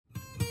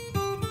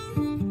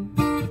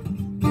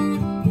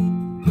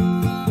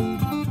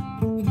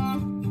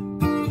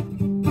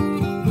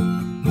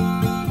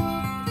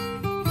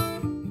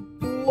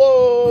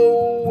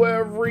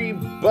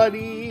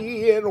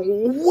everybody,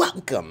 and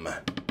welcome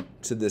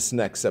to this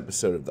next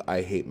episode of the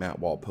I Hate Matt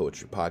Wall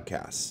Poetry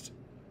Podcast,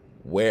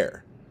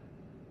 where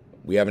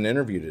we have an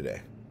interview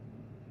today.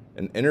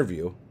 An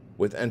interview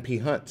with N.P.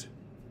 Hunt,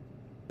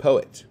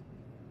 poet,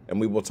 and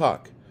we will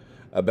talk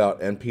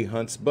about N.P.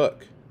 Hunt's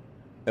book,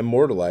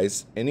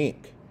 Immortalized in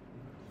Ink.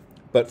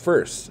 But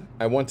first,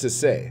 I want to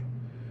say,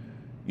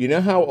 you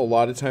know how a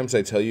lot of times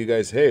I tell you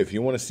guys, hey, if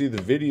you want to see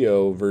the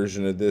video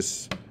version of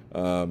this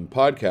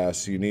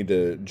podcast, you need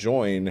to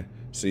join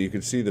so you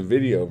can see the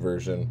video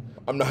version.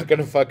 I'm not going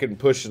to fucking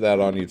push that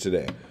on you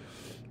today.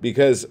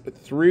 Because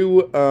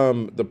through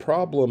the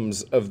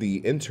problems of the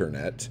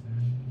internet,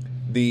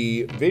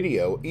 the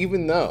video,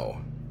 even though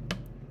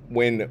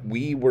when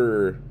we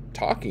were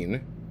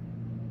talking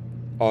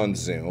on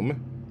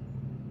Zoom,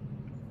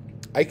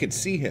 I could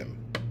see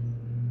him.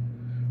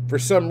 For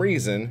some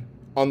reason,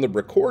 on the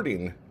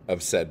recording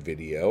of said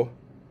video,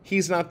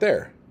 he's not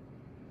there.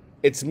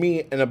 It's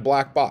me in a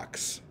black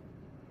box.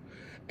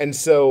 And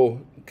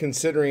so,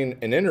 considering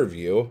an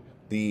interview,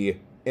 the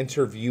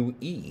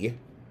interviewee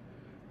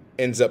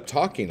ends up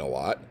talking a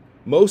lot.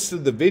 Most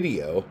of the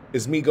video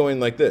is me going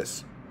like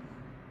this.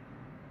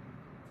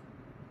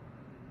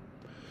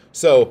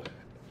 So,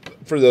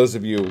 for those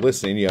of you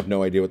listening, you have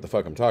no idea what the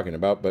fuck I'm talking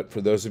about. But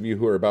for those of you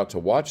who are about to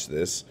watch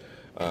this,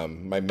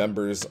 my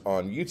members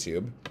on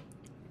YouTube,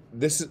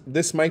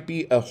 this might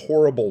be a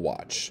horrible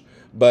watch.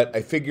 But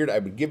I figured I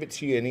would give it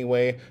to you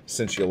anyway,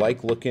 since you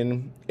like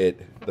looking at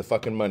the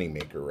fucking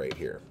moneymaker right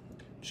here.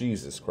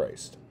 Jesus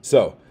Christ.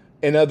 So,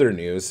 in other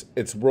news,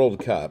 it's World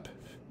Cup,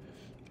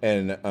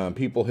 and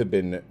people have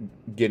been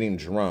getting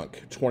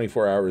drunk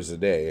 24 hours a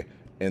day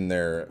in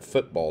their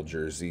football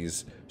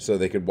jerseys so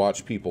they could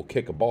watch people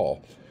kick a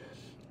ball.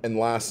 And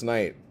last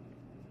night,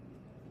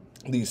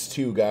 these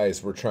two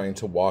guys were trying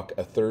to walk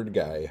a third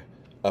guy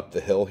up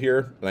the hill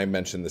here, and I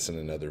mentioned this in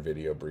another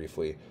video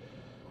briefly.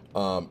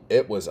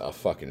 It was a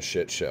fucking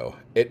shit show.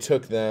 It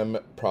took them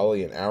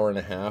probably an hour and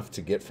a half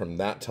to get from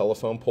that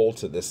telephone pole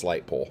to this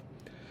light pole.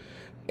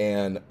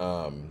 And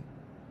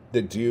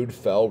the dude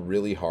fell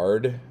really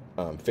hard,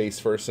 face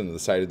first into the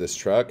side of this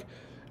truck,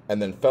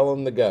 and then fell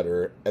in the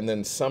gutter, and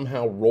then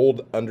somehow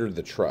rolled under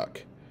the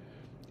truck.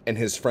 And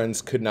his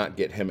friends could not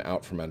get him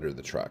out from under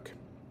the truck.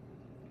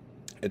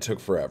 It took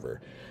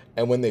forever.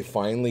 And when they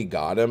finally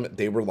got him,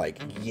 they were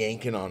like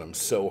yanking on him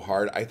so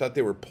hard. I thought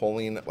they were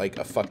pulling like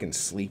a fucking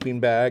sleeping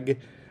bag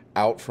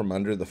out from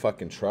under the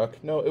fucking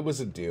truck. No, it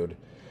was a dude.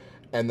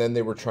 And then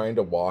they were trying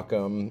to walk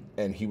him,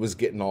 and he was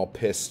getting all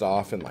pissed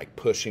off and like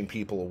pushing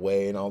people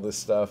away and all this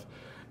stuff.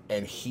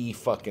 And he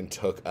fucking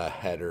took a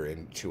header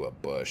into a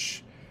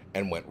bush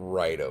and went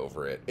right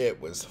over it.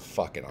 It was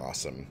fucking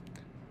awesome.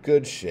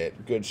 Good shit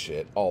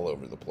all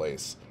over the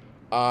place.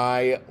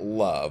 I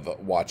love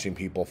watching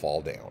people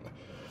fall down.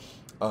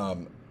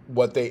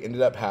 What they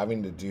ended up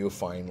having to do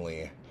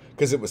finally,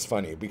 because it was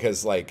funny,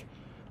 because like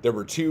there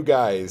were two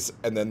guys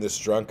and then this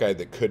drunk guy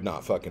that could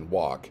not fucking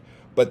walk,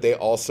 but they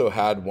also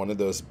had one of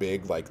those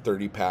big like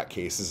 30-pack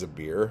cases of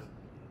beer,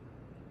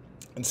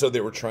 and so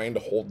they were trying to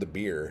hold the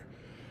beer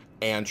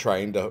and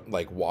trying to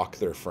like walk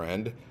their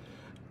friend,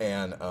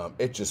 and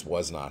it just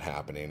was not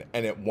happening.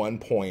 And at one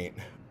point,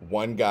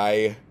 one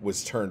guy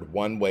was turned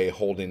one way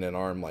holding an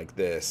arm like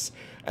this,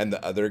 and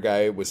the other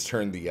guy was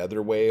turned the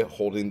other way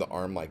holding the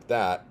arm like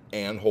that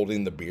and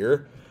holding the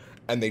beer.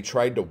 And they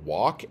tried to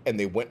walk, and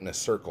they went in a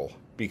circle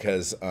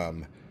because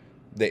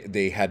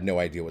they had no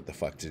idea what the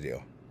fuck to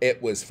do.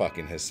 It was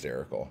fucking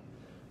hysterical.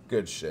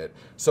 Good shit.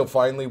 So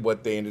finally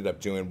what they ended up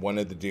doing, one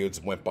of the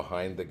dudes went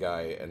behind the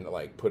guy and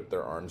like put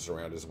their arms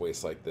around his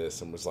waist like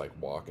this and was like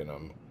walking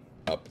him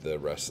up the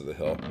rest of the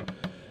hill.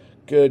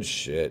 Good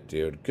shit,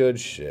 dude. Good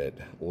shit.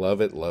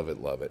 Love it, love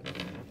it, love it.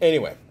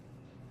 Anyway,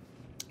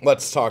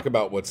 let's talk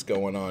about what's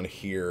going on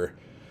here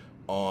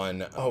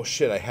on... Oh,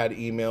 shit, I had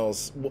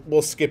emails.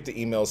 We'll skip the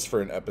emails for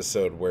an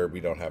episode where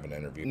we don't have an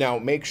interview. Now,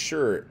 make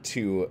sure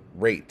to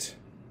rate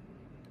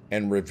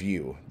and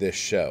review this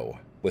show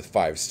with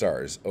 5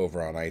 stars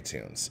over on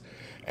iTunes.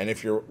 And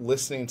if you're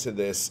listening to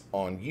this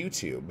on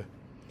YouTube,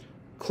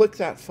 click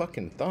that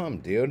fucking thumb,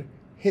 dude.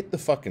 Hit the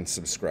fucking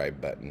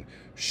subscribe button.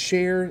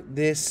 Share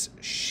this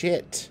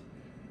shit.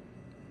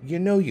 You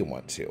know you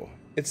want to.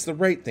 It's the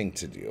right thing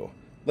to do.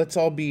 Let's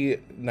all be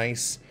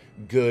nice,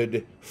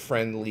 good,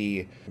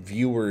 friendly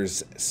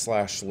viewers /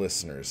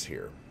 listeners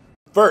here.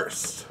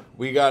 First,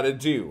 we gotta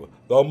do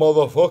the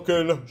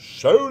motherfucking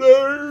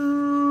shoutouts.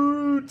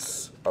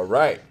 All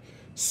right.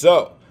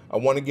 So, I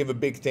want to give a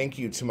big thank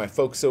you to my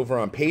folks over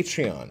on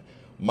Patreon.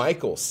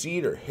 Michael,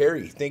 Cedar,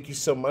 Harry, thank you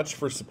so much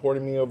for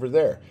supporting me over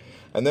there.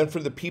 And then for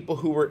the people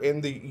who were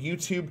in the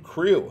YouTube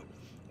crew,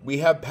 we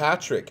have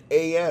Patrick,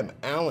 AM,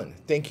 Alan.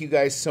 Thank you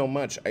guys so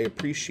much. I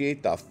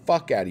appreciate the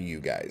fuck out of you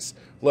guys.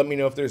 Let me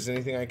know if there's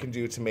anything I can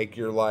do to make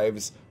your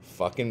lives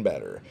fucking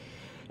better.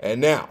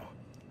 And now,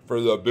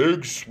 for the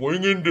big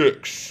swinging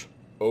dicks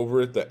over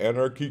at the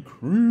Anarchy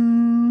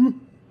crew,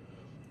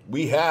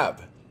 we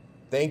have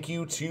thank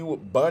you to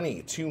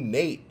Bunny, to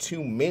Nate,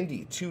 to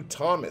Mindy, to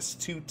Thomas,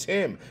 to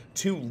Tim,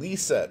 to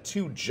Lisa,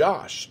 to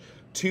Josh,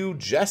 to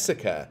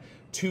Jessica,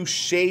 to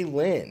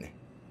Shaylin,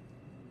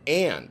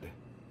 and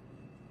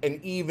an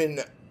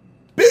even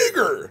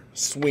bigger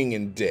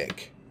swinging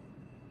dick.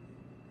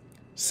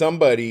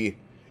 Somebody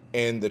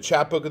in the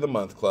Chapbook of the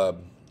Month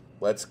Club,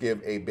 let's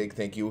give a big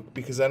thank you,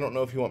 because I don't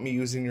know if you want me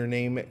using your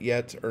name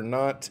yet or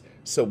not,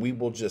 so we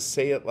will just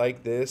say it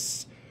like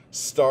this.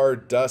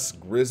 Stardust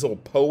Grizzle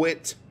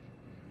Poet,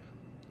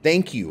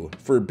 thank you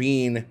for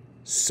being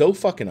so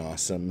fucking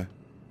awesome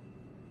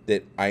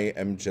that I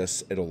am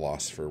just at a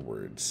loss for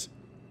words.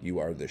 You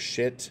are the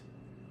shit.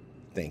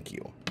 Thank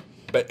you.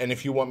 And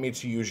if you want me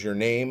to use your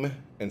name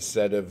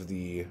instead of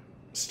the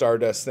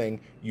Stardust thing,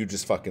 you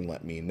just fucking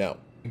let me know.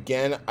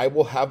 Again, I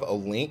will have a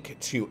link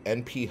to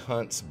NP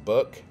Hunt's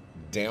book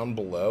down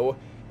below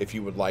if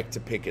you would like to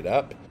pick it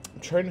up. I'm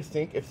trying to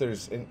think if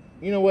there's...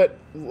 You know what?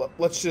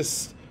 Let's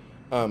just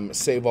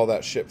save all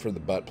that shit for the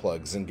butt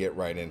plugs and get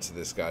right into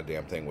this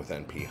goddamn thing with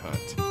NP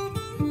Hunt.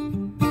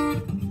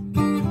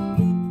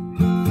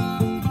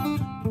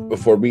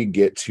 Before we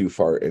get too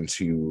far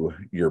into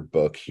your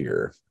book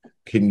here,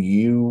 can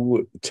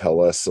you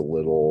tell us a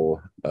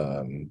little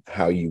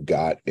how you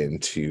got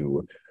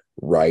into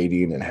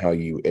writing and how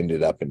you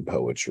ended up in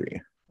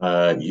poetry?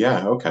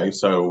 Yeah, okay.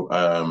 So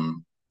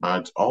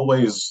I'd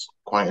always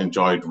quite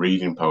enjoyed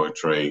reading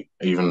poetry,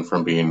 even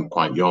from being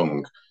quite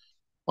young.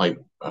 Like,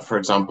 for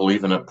example,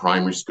 even at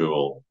primary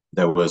school,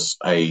 there was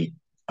a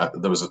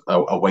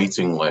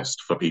waiting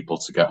list for people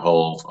to get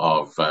hold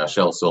of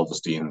Shel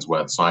Silverstein's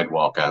Where the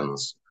Sidewalk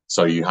Ends.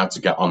 So you had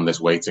to get on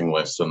this waiting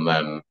list, and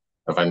then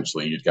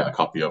eventually you'd get a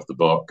copy of the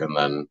book. And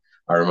then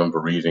I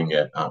remember reading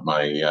it at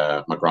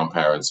my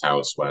grandparents'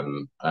 house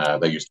when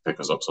they used to pick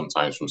us up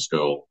sometimes from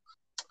school.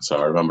 So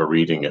I remember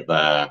reading it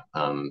there,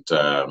 and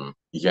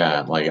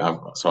yeah,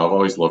 I've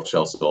always loved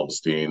Shel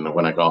Silverstein.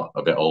 When I got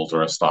a bit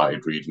older, I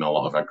started reading a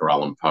lot of Edgar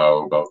Allan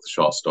Poe, both the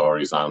short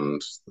stories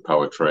and the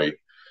poetry.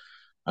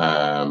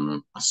 I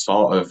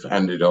sort of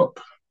ended up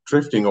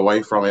drifting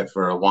away from it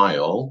for a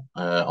while,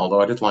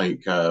 although I did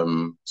like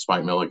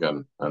Spike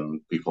Milligan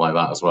and people like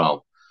that as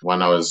well.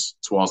 When I was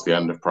towards the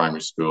end of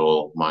primary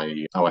school,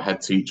 our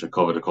head teacher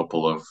covered a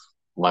couple of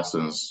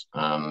lessons,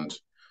 and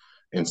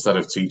instead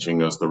of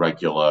teaching us the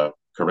regular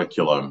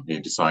curriculum, he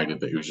decided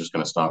that he was just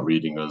going to start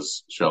reading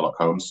us Sherlock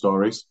Holmes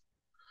stories.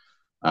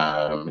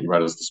 He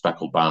read us The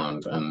Speckled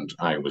Band, and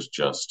I was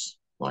just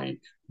like,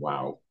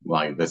 wow,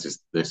 like this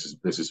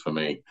is for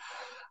me.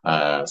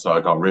 So I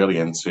got really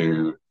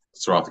into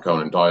Sir Arthur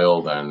Conan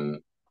Doyle,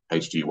 then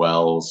H.G.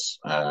 Wells,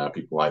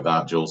 people like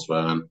that, Jules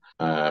Verne.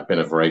 Been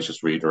a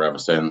voracious reader ever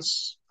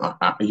since.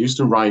 I used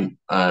to write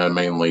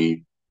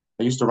mainly.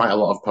 I used to write a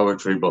lot of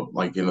poetry, but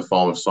like in the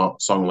form of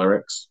song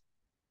lyrics.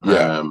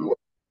 Yeah.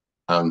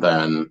 And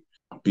then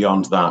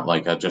beyond that,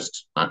 like I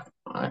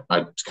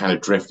kind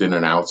of drift in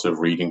and out of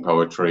reading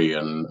poetry,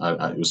 and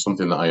it was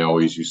something that I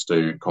always used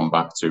to come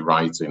back to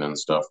writing and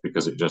stuff,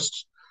 because it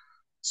just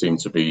seemed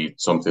to be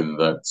something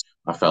that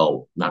I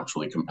felt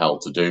naturally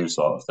compelled to do,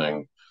 sort of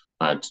thing.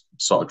 I'd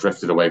sort of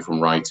drifted away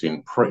from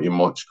writing pretty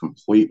much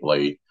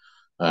completely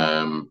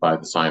by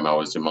the time I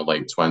was in my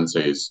late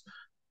 20s.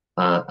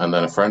 And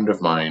then a friend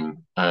of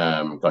mine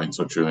got in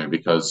touch with me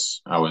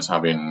because I was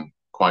having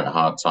quite a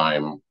hard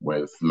time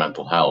with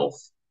mental health.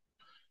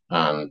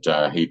 And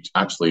he'd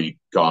actually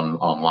gone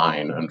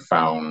online and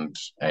found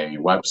a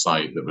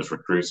website that was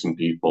recruiting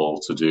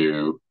people to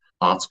do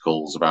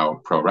articles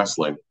about pro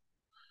wrestling.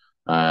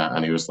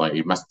 And he was like,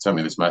 sent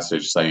me this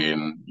message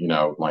saying,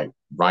 like,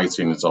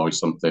 writing is always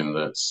something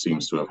that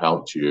seems to have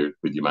helped you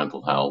with your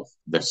mental health.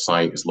 This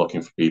site is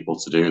looking for people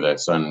to do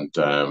this. And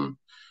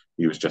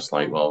he was just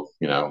like, well,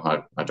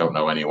 I don't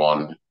know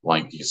anyone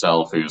like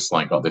yourself who's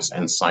like got this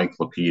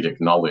encyclopedic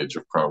knowledge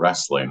of pro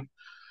wrestling.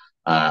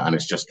 And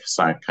it's just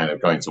kind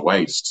of going to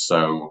waste.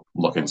 So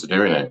look into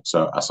doing it.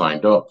 So I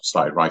signed up,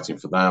 started writing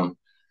for them.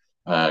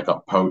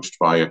 Got poached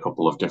by a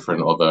couple of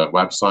different other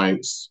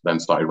websites, then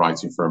started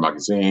writing for a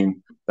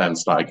magazine, then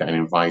started getting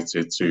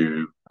invited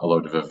to a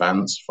load of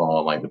events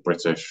for like the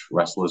British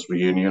Wrestlers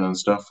Reunion and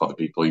stuff, for the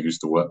people who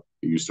used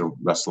to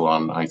wrestle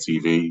on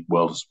ITV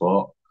World of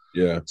Sport.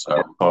 Yeah.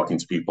 So talking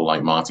to people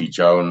like Marty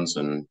Jones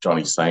and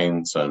Johnny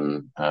Saint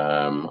and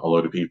a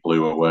load of people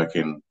who were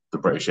working the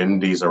British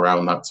Indies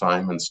around that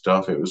time and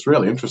stuff. It was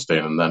really interesting.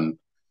 And then,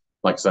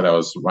 like I said, I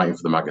was writing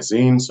for the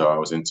magazine, so I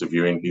was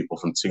interviewing people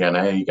from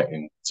TNA,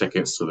 getting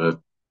tickets to the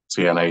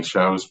TNA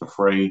shows for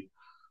free,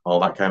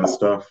 all that kind of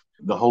stuff.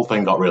 The whole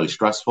thing got really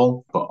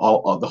stressful, but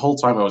the whole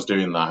time I was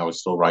doing that, I was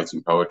still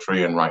writing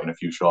poetry and writing a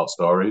few short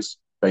stories.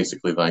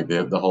 Basically, like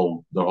the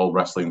whole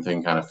wrestling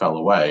thing kind of fell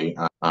away.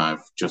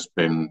 I've just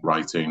been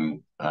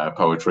writing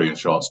poetry and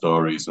short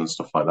stories and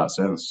stuff like that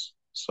since.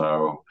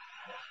 So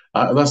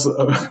that's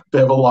a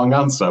bit of a long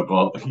answer,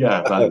 but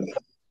yeah.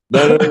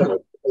 No.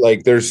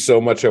 Like, there's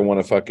so much I want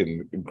to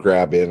fucking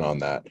grab in on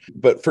that.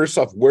 But first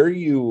off, where are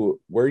you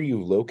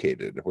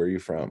located? Where are you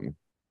from?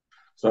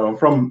 So I'm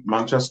from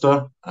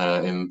Manchester,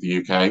 in the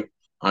UK.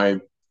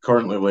 I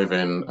currently live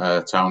in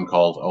a town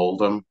called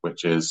Oldham,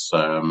 which is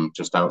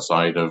just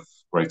outside of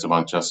Greater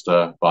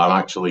Manchester. But I'm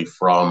actually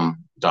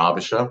from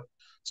Derbyshire.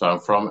 So I'm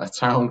from a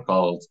town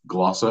called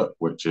Glossop,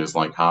 which is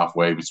like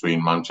halfway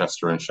between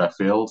Manchester and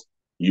Sheffield.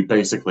 You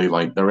basically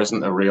like there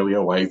isn't a really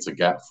a way to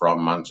get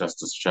from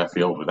Manchester to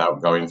Sheffield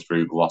without going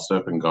through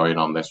Glossop and going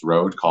on this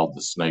road called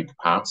the Snake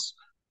Pass.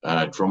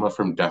 Drummer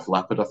from Def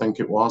Leppard, I think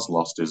it was,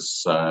 lost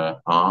his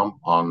arm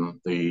on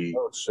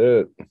Oh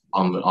shit.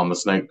 on the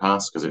Snake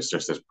Pass because it's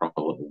just this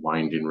proper little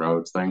winding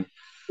road thing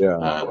Yeah.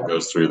 that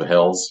goes through the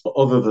hills. But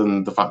other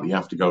than the fact that you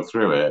have to go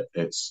through it,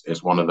 it's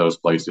one of those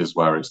places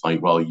where it's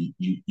like, well,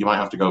 you might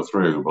have to go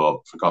through, but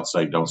for God's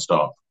sake, don't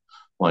stop.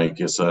 Like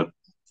it's a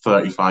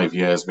 35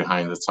 years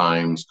behind the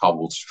times,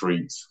 cobbled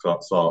streets,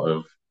 got sort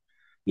of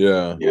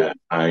Yeah. yeah.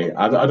 I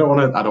don't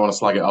want to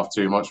slag it off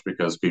too much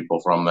because people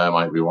from there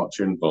might be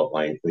watching, but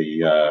like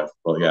the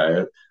but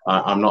yeah,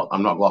 I'm not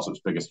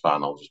Glossop's biggest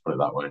fan. I'll just put it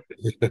that way.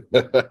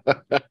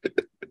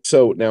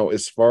 So now,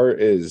 as far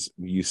as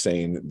you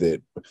saying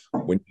that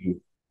when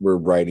you were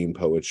writing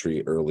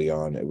poetry early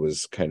on, it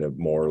was kind of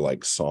more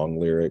like song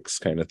lyrics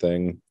kind of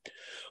thing.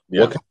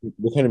 Yeah.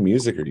 What kind of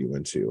music are you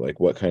into? Like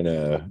what kind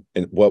of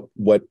and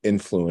what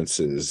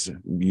influences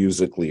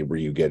musically were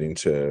you getting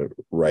to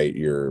write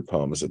your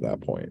poems at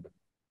that point?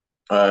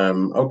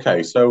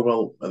 Okay. So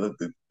well,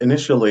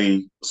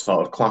 initially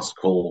sort of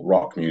classical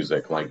rock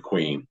music like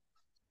Queen,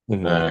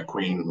 Hmm.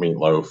 Queen,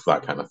 Meatloaf,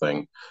 that kind of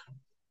thing.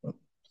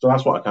 So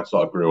that's what I kind of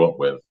sort of grew up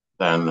with.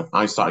 Then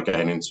I started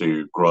getting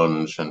into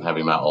grunge and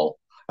heavy metal.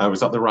 I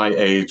was at the right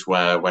age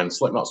where when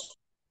Slipknot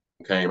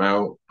came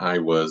out, I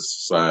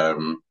was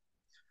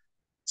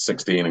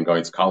 16 and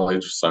going to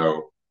college.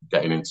 So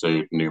getting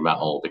into new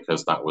metal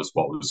because that was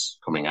what was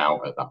coming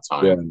out at that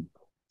Yeah. time.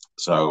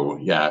 So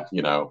yeah,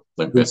 you know,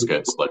 Limp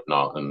Bizkit,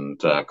 Slipknot, and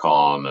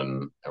Korn,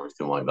 and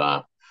everything like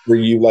that. Were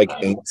you like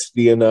Um,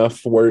 angsty enough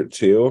for it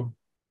too?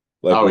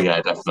 Like oh with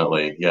yeah,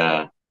 definitely,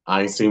 yeah.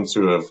 I seem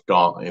to have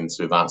got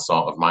into that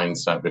sort of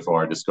mindset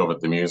before I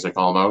discovered the music.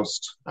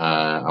 Almost,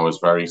 I was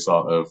very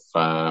sort of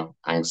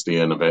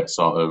angsty and a bit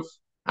sort of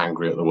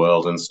angry at the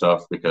world and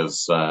stuff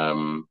because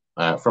from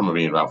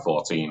being about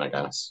 14, I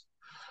guess.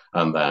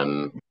 And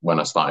then when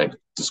I started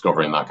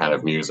discovering that kind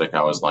of music,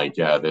 I was like,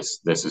 yeah, this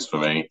is for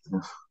me.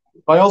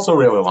 I also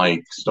really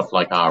like stuff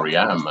like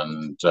REM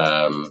and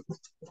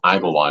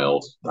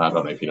Idlewild. I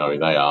don't know if you know who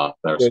they are.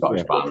 They're a yeah.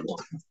 Scottish band.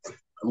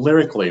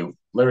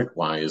 Lyric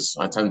wise,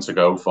 I tend to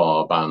go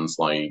for bands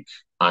like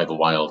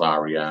Idlewild,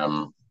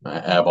 REM,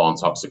 Airborne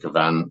Toxic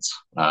Event,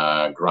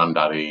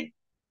 Grandaddy,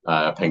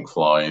 Pink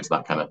Floyd,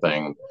 that kind of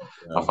thing.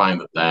 I Yeah.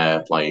 find that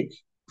they're like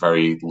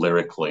very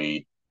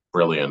lyrically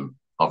brilliant.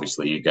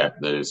 Obviously, you get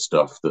the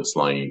stuff that's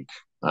like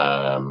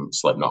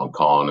Slipknot and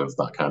Korn and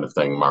that kind of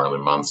thing,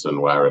 Marilyn Manson,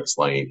 where it's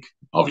like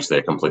obviously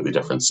a completely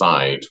different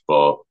side,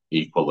 but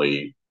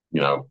equally,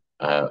 you know,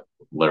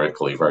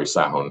 lyrically very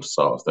sound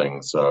sort of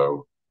thing.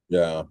 So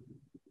Yeah.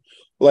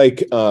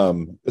 Like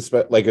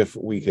if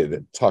we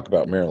could talk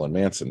about Marilyn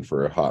Manson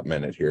for a hot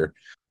minute here,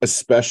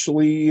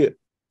 especially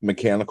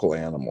Mechanical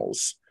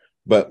Animals,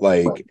 but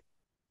like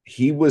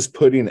he was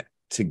putting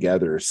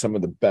together some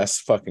of the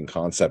best fucking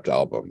concept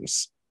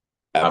albums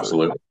ever.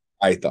 absolutely,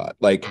 I thought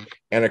like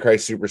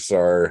Antichrist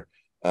Superstar,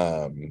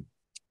 um,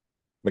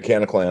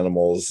 Mechanical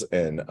Animals,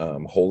 and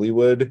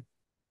Hollywood.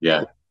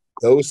 yeah,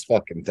 Those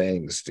fucking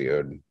things,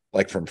 dude.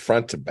 Like from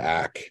front to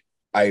back,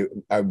 I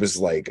was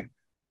like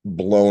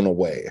blown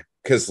away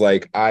because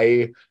like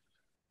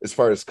as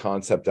far as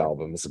concept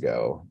albums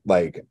go,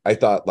 like I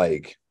thought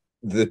like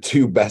the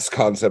two best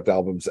concept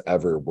albums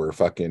ever were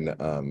fucking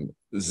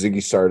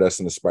Ziggy Stardust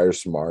and the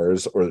Spiders from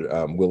Mars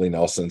or Willie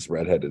Nelson's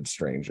Redheaded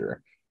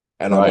Stranger.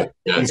 And I'm like,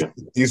 right, yeah,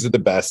 these are the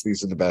best.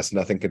 These are the best.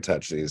 Nothing can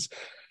touch these.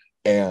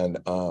 And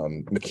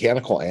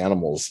Mechanical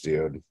Animals,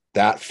 dude,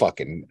 that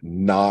fucking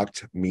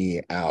knocked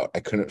me out. I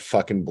couldn't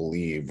fucking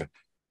believe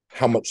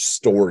how much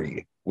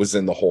story was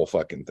in the whole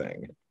fucking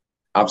thing. And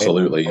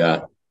absolutely,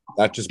 yeah.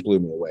 that just blew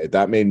me away.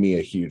 That made me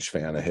a huge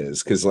fan of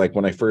his because, like,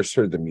 when I first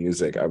heard the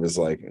music, I was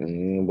like,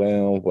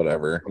 well,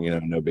 whatever,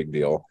 no big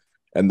deal.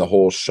 And the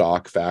whole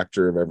shock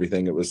factor of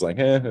everything, it was like,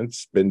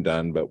 it's been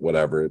done, but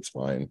whatever, it's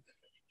fine.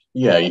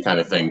 Yeah, you kind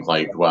of think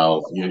like,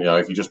 well, you know,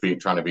 if you just be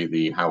trying to be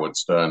the Howard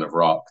Stern of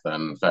rock,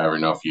 then fair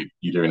enough,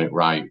 you're doing it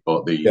right.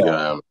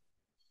 Yeah.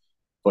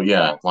 But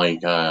yeah,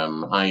 like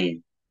I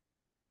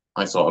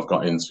sort of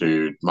got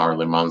into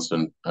Marilyn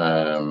Manson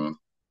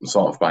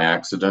sort of by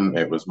accident.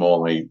 It was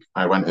more like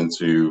I went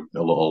into a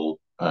little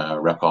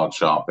record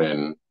shop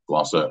in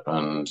Glossop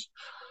and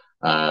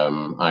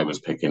I was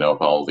picking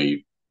up all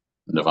the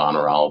Nirvana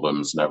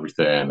albums and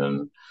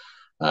everything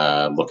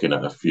and looking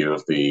at a few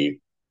of the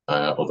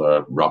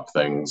other rock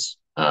things.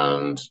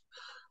 And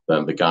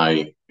then the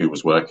guy who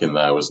was working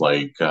there was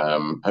like,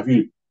 have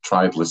you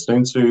tried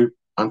listening to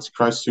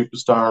Antichrist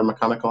Superstar and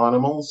Mechanical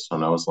Animals?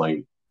 And I was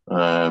like,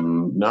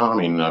 no, I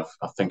mean, I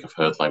think I've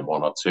heard like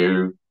one or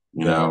two,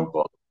 you Yeah. know,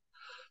 but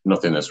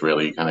nothing that's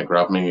really kind of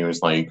grabbed me. He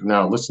was like,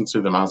 no, listen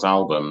to them as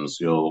albums.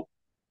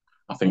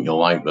 I think you'll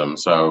like them.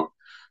 So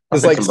I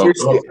Because, picked like, them both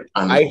seriously, up.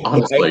 And I, I,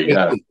 honestly,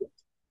 yeah, hated,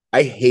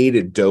 I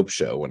hated Dope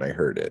Show when I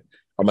heard it.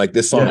 I'm like,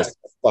 this song yeah, is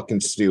fucking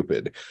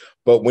stupid.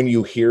 But when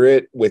you hear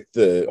it with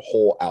the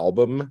whole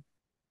album,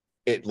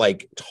 it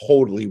like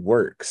totally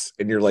works.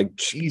 And you're like,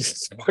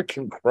 Jesus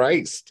fucking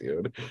Christ,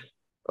 dude.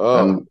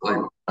 Oh,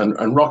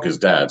 And Rock is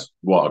Dead.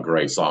 What a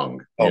great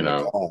song, oh you my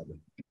know. God.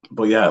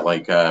 But yeah,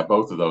 like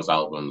both of those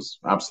albums,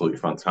 absolutely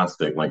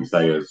fantastic. Like you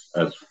say,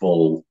 as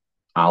full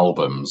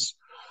albums.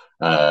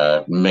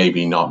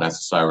 Maybe not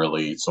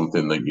necessarily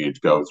something that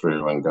you'd go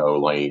through and go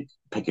like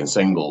picking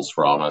singles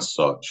from as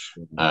such.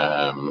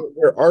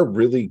 There are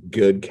really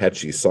good,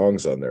 catchy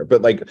songs on there.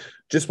 But like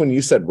just when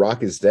you said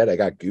Rock is Dead, I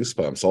got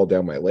goosebumps all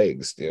down my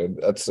legs, dude.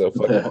 That's so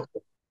fucking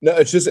no,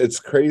 it's just it's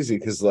crazy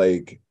because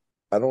like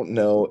I don't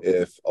know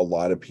if a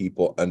lot of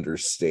people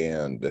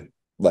understand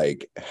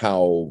like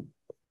how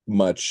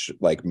much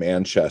like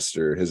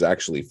Manchester has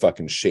actually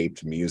fucking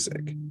shaped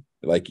music.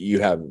 Like you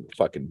have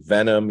fucking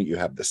Venom, you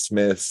have the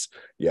Smiths,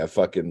 you have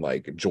fucking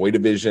like Joy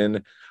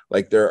Division.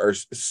 Like there are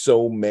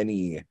so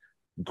many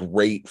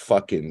great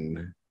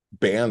fucking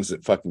bands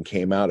that fucking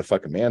came out of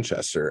fucking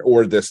Manchester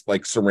or this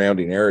like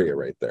surrounding area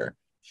right there.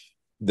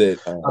 That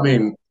I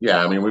mean,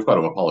 yeah, I mean, we've got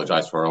to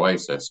apologise for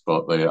Oasis,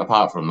 but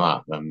apart from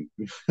that, then,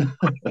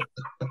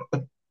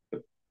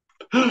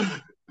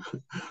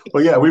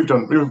 well, yeah, we've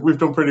done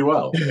pretty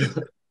well.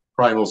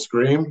 Primal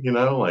Scream, you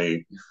know,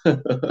 like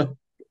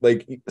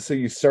like so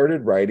you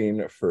started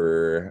writing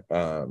for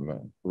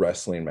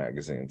wrestling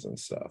magazines and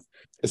stuff.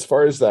 As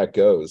far as that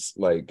goes,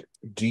 like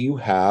do you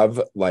have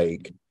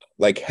like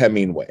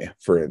Hemingway,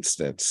 for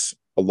instance?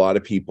 A lot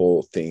of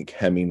people think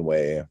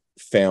Hemingway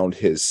found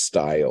his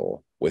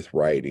style with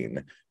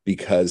writing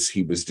because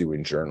he was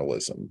doing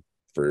journalism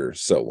for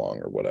so long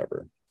or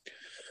whatever.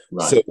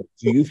 right. So do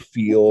you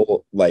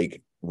feel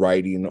like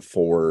writing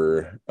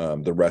for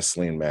the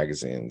wrestling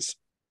magazines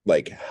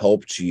like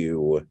helped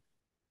you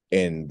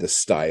in the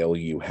style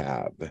you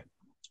have?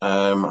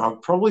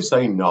 I'd probably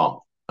say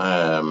not.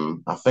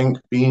 I think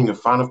being a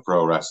fan of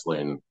pro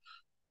wrestling,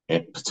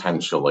 it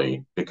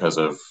potentially because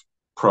of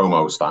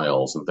promo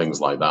styles and things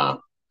like that,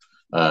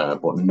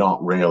 but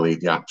not really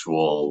the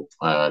actual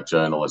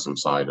journalism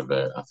side of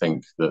it. I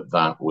think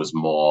that was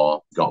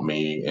more got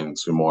me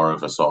into more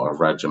of a sort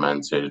of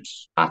regimented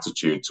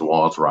attitude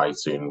towards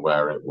writing,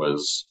 where it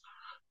was,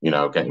 you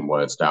know, getting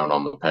words down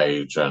on the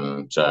page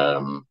and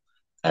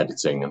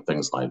editing and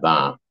things like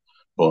that,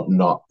 but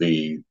not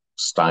the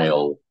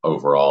style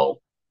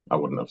overall. I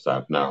wouldn't have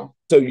said no.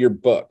 So your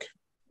book,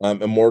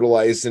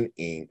 Immortalized in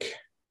Ink,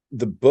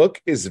 the book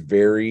is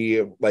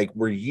very like,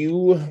 were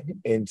you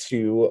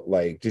into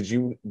like, did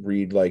you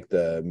read like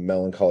the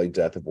Melancholy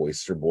Death of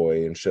Oyster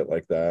Boy and shit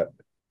like that?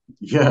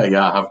 Yeah,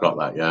 yeah, I have got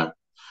that. Yeah,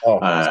 Oh,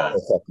 uh, so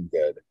fucking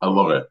good. I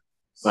love it.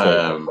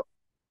 So good.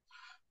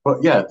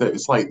 But yeah,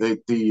 it's like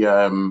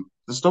the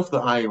stuff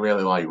that I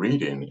really like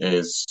reading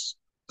is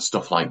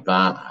stuff like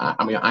that.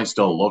 I mean, I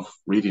still love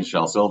reading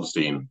Shel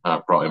Silverstein.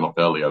 I brought him up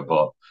earlier,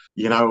 but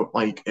you know,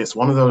 like it's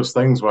one of those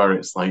things where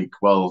it's like,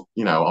 well,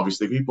 you know,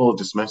 obviously people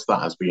dismiss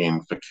that as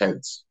being for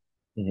kids,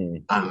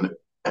 Mhm. and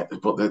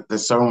but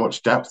there's so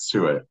much depth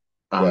to it,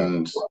 Yeah.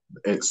 and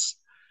it's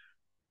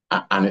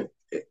and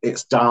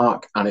it's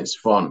dark and it's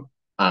fun,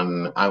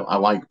 and I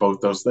like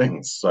both those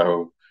things.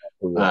 So.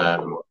 For real.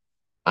 Um,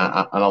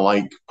 and I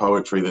like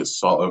poetry that's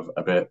sort of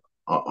a bit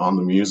on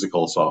the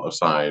musical sort of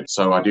side.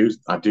 So I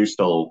do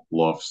still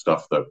love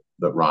stuff that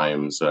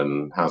rhymes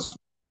and has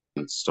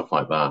and stuff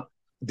like that.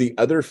 The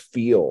other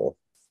feel,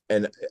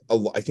 and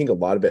I think a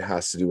lot of it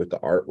has to do with the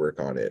artwork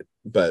on it,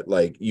 but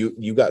like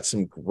you got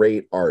some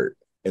great art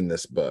in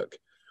this book,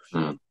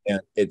 Mm.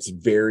 and it's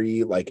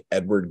very like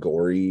Edward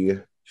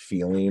Gorey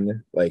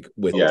feeling, like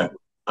with Yeah,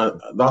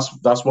 the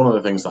that's one of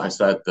the things that I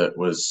said that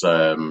was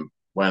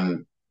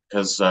when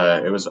because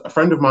it was a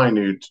friend of mine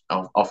who'd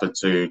offered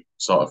to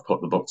sort of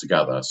put the book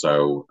together.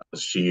 So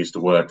she used to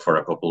work for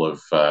a couple of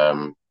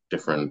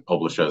different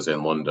publishers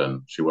in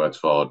London. She worked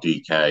for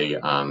DK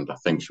and I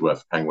think she worked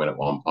for Penguin at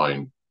one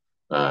point.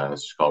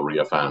 She's called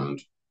Ria Fand.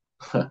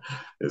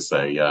 It's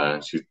a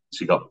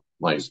she got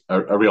like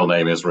a real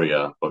name is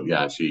Ria, but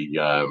yeah, she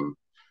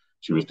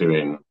was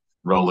doing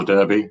roller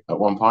derby at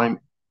one point.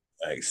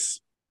 nice.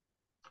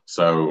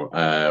 So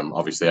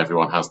obviously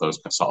everyone has those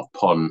sort of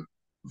pun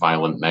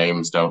violent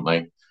names, don't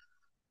they?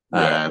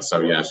 Yeah. So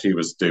yeah, she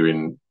was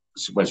doing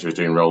when she was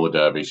doing roller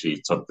derby, she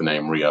took the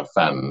name Ria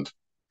Fend,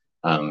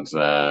 and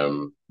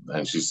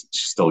she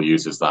still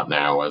uses that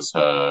now as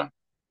her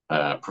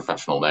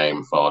professional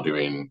name for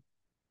doing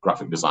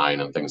graphic design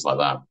and things like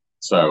that.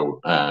 So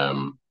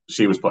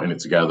she was putting it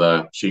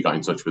together. She got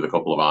in touch with a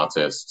couple of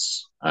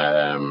artists,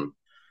 and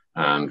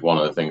one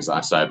of the things that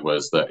I said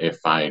was that if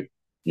I,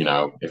 you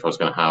know, if I was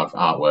going to have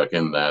artwork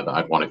in there, that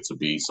I'd want it to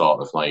be sort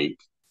of like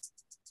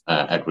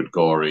Edward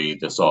Gorey,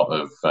 the sort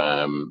of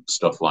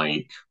stuff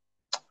like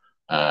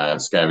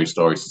Scary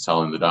Stories to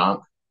Tell in the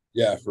Dark.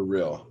 Yeah, for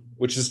real.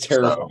 Which is So,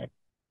 terrifying.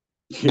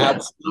 yeah,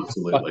 Absolutely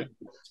absolutely. fucking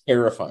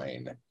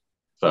terrifying.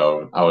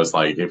 So I was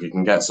like, if you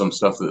can get some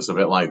stuff that's a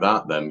bit like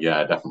that, then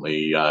yeah,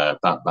 definitely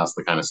that's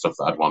the kind of stuff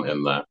that I'd want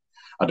in there.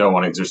 I don't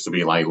want it just to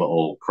be like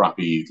little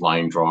crappy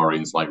line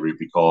drawings like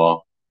Ruby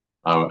Core.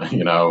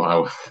 You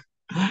know,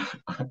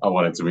 I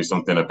want it to be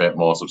something a bit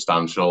more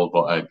substantial.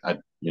 But I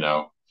you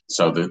know,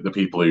 So the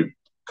people who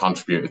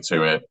contributed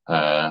to it,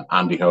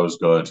 Andy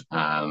Hosegood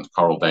and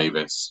Coral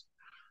Davis.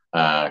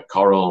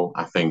 Coral,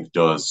 I think,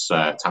 does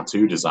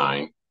tattoo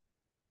design,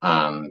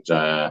 and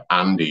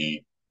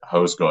Andy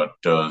Hosegood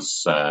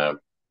does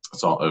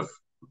sort of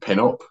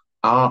pin-up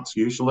art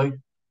usually.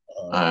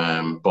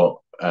 But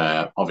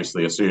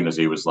obviously, as soon as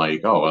he was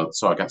like, "Oh, well,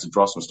 so I get to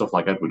draw some stuff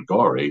like Edward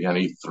Gorey," and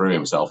he threw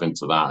himself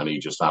into that, and he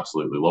just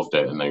absolutely loved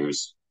it. And he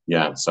was,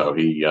 yeah, so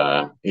he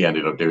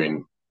ended up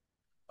doing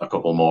a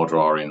couple more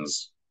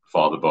drawings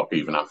for the book,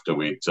 even after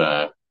we'd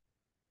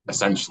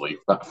essentially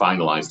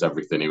finalized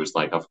everything. He was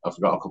like,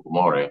 I've got a couple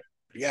more here.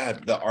 Yeah,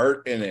 the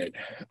art in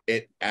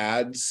it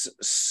adds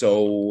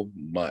so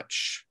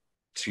much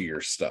to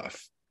your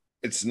stuff.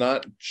 It's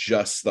not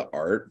just the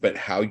art, but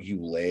how you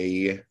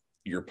lay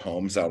your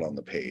poems out on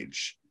the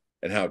page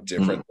and how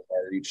different they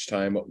are each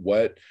time.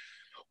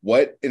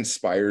 What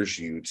inspires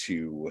you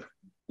to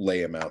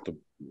lay them out?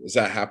 Does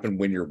that happen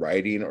when you're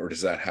writing, or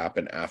does that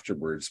happen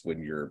afterwards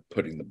when you're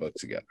putting the book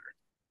together?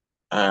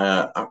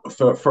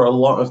 For a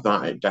lot of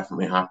that, it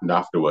definitely happened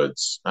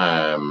afterwards.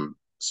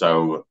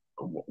 So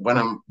when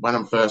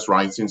I'm first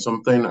writing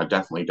something, I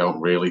definitely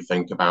don't really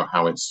think about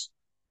how it's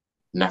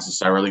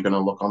necessarily going to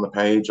look on the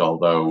page,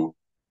 although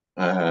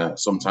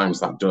sometimes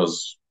that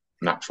does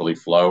naturally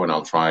flow, and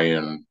I'll try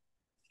and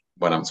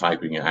when I'm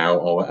typing it out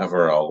or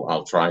whatever,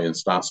 I'll try and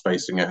start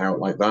spacing it out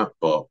like that.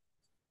 But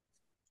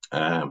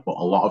a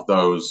lot of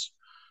those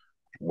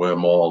were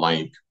more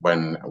like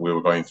when we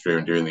were going through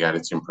and doing the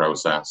editing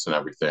process and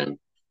everything.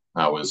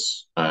 I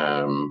was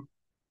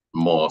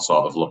more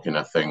sort of looking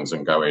at things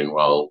and going,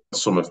 well,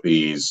 some of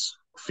these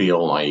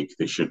feel like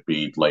they should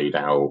be laid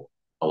out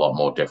a lot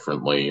more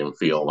differently and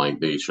feel like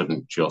they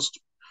shouldn't just,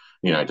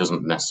 it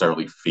doesn't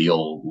necessarily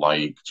feel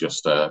like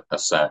just a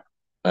set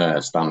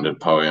standard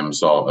poem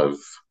sort of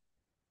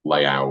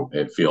layout.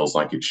 It feels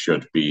like it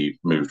should be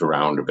moved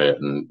around a bit.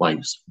 And like,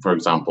 for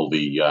example,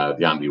 the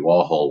Andy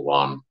Warhol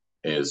one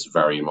is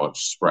very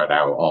much spread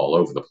out all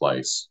over the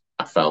place.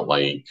 I felt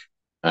like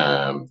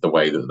the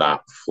way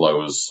that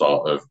flows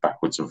sort of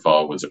backwards and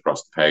forwards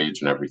across the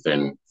page and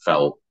everything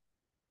felt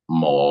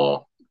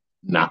more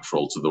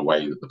natural to the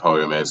way that the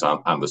poem is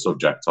and the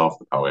subject of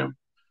the poem,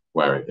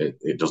 where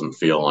it doesn't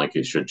feel like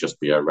it should just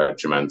be a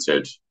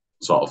regimented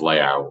sort of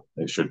layout.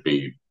 It should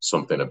be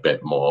something a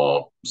bit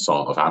more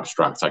sort of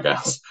abstract, I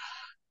guess.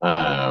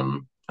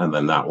 And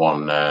then that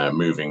one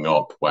moving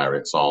up where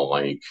it's all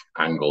like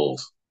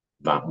angled,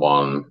 that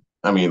one.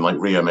 I mean, like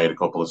Ria made a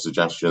couple of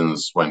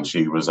suggestions when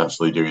she was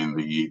actually doing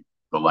the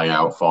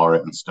layout for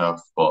it and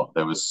stuff, but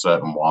there was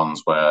certain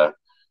ones where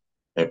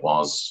it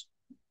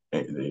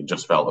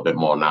just felt a bit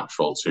more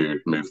natural to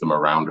move them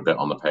around a bit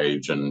on the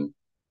page and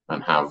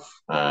have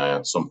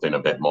something a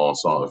bit more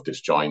sort of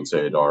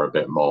disjointed or a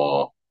bit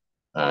more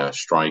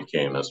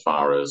striking as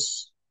far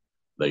as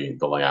the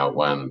layout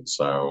went.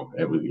 So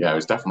it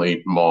was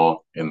definitely more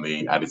in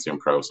the editing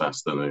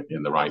process than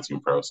in the writing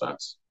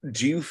process.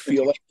 Do you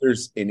feel like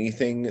there's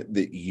anything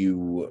that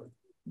you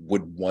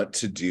would want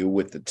to do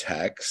with the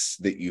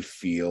text that you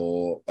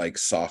feel like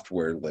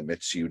software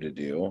limits you to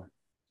do?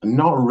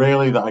 Not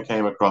really that I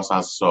came across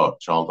as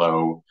such,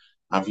 although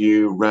have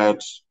you read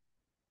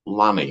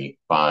Lanny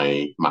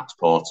by Max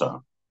Porter?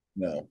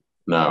 No.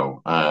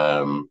 No.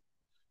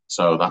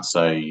 So that's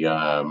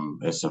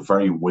it's a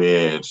very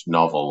weird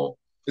novel.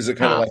 Is it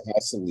kind of like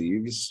House of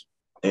Leaves?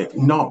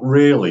 Not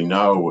really,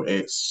 no.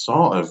 It's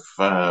sort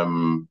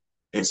of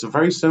it's a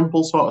very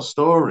simple sort of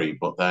story,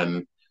 but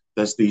then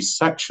there's these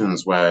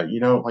sections where,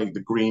 like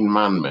the Green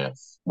Man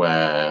myth,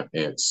 where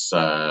it's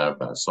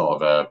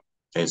sort of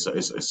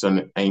it's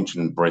an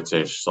ancient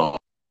British sort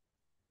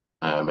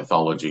of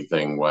mythology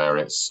thing where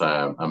it's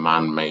a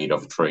man made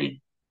of a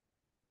tree.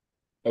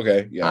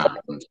 Okay, yeah.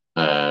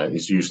 And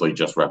it's usually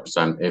just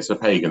it's a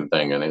pagan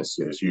thing, and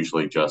it's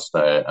usually just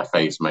a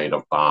face made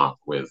of bark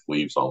with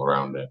leaves all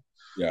around it.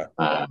 Yeah.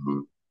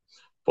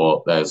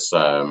 But there's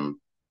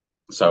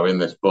so in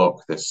this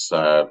book, this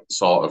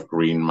sort of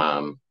green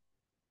man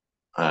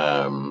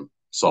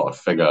sort of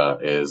figure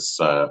is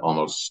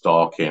almost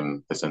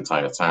stalking this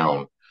entire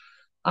town,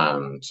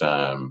 and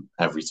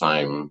every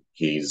time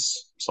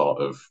he's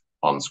sort of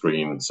on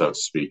screen, so to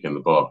speak, in the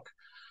book,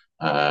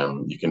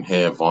 you can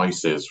hear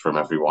voices from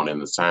everyone in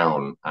the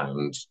town,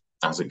 and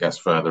as it gets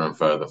further and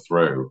further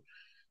through,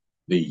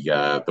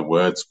 the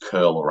words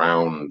curl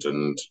around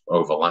and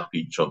overlap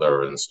each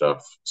other and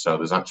stuff. So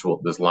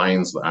there's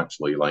lines that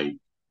actually like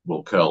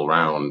will curl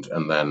around,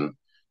 and then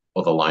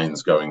other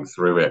lines going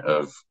through it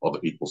of other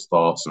people's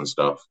thoughts and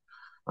stuff.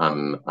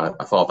 And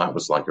I thought that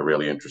was like a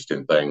really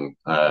interesting thing.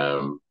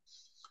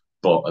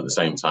 But at the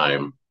same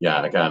time,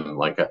 yeah, again,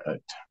 like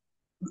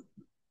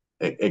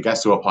it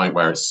gets to a point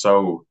where it's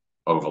so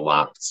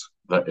overlapped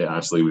that it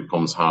actually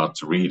becomes hard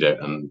to read it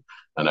and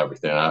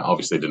everything. I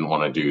obviously didn't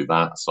want to do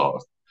that sort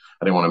of.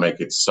 I didn't want to make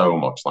it so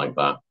much like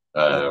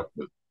that,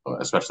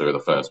 especially with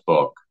the first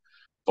book.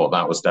 But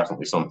that was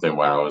definitely something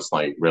where I was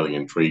like really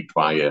intrigued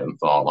by it and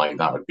thought like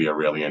that would be a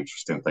really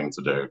interesting thing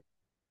to do.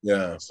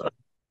 Yeah. So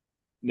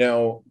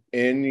now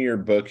in your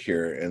book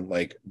here, and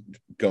like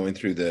going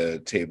through the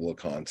table of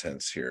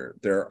contents here.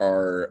 There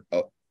are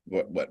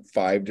what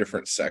 5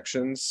 different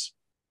sections?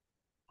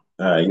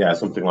 Yeah,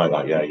 something like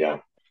that. Yeah, yeah.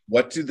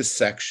 What do the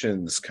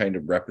sections kind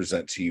of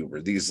represent to you?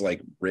 Were these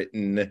like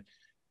written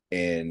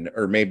in,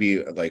 or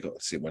maybe like,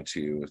 let's see, 1,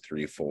 2,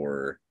 3,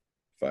 4,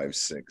 5,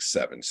 6,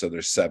 7. So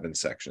there's 7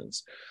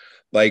 sections.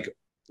 Like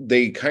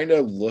they kind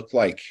of look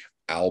like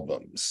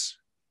albums,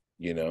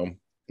 you know?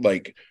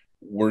 Like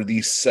were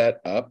these set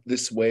up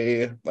this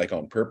way, like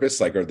on purpose?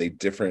 Like are they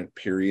different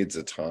periods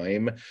of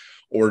time?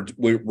 Or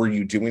were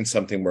you doing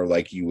something where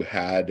like you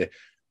had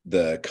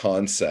the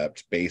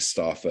concept based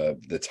off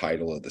of the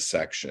title of the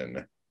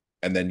section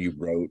and then you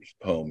wrote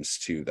poems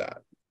to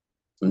that?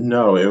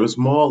 No, it was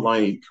more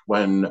like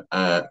when,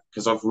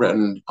 because I've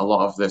written a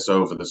lot of this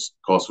over the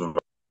course of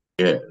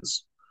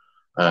years.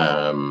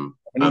 How many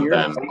And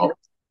years? then,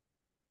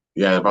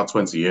 yeah, about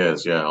 20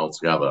 years, yeah,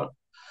 altogether.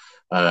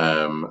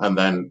 And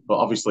then, but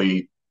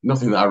obviously,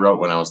 nothing that I wrote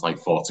when I was like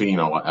 14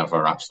 or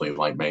whatever actually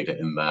like made it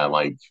in there,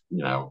 like,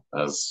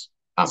 as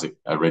it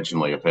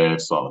originally appeared,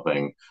 sort of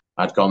thing.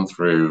 I'd gone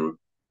through.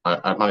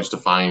 I'd managed to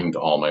find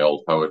all my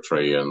old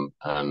poetry and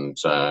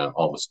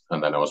all this,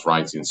 and then I was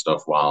writing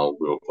stuff while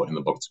we were putting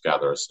the book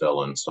together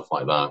still and stuff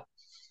like that.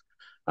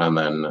 And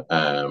then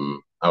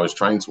I was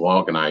trying to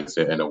organize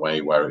it in a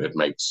way where it would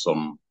make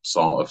some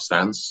sort of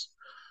sense.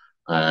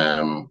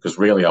 Because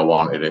really, I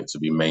wanted it to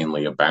be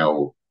mainly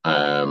about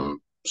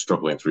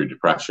struggling through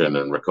depression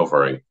and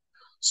recovery. Mhm.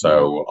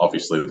 So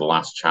obviously, the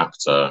last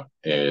chapter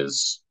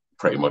is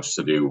pretty much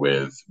to do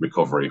with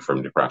recovery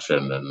from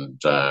depression and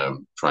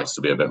tries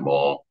to be a bit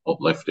more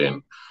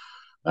uplifting.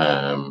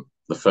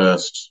 The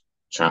first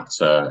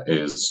chapter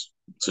is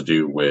to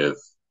do with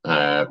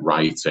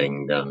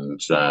writing and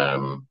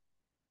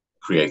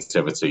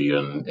creativity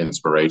and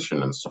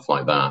inspiration and stuff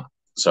like that.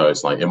 So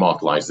it's like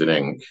Immortalized in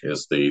Ink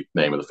is the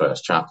name of the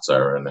first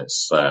chapter, and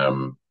it's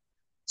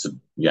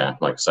yeah,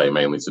 like I say,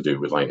 mainly to do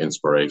with like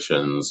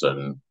inspirations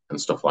and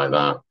stuff like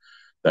that.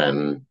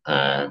 Then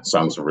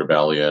Songs of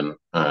Rebellion,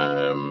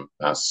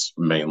 that's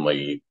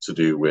mainly to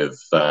do with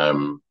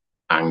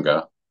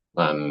anger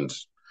and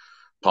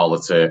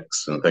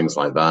politics and things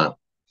like that.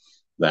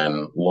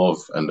 Then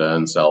Love and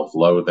Earn Self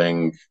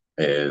Loathing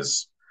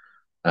is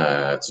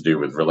to do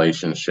with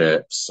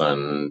relationships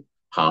and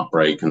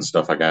heartbreak and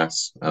stuff, I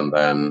guess. And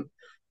then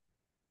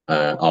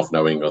of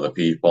knowing other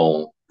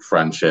people,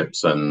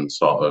 friendships, and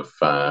sort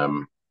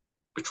of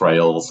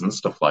betrayals and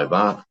stuff like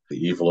that. The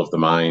evil of the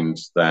mind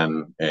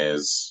then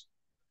is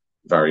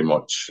very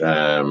much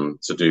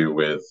to do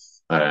with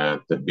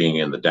being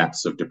in the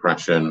depths of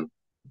depression.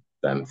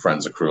 Then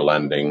Friends of Cruel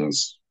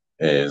Endings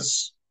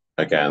is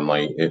again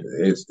like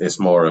it's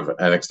more of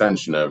an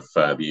extension of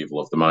the evil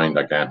of the mind,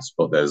 I guess.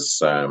 But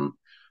there's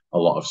a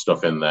lot of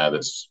stuff in there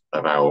that's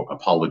about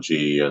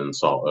apology and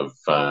sort of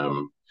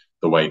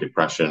the way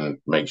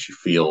depression makes you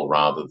feel,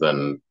 rather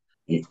than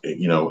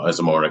as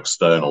a more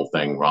external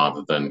thing,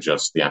 rather than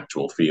just the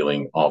actual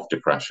feeling of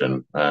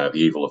depression. The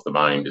evil of the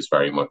mind is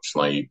very much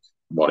like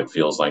what it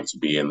feels like to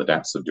be in the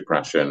depths of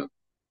depression.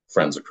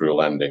 Friends of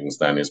Cruel Endings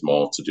then is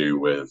more to do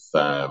with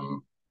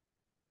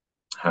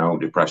how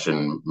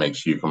depression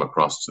makes you come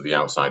across to the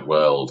outside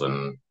world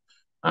and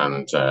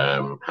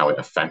how it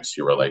affects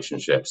your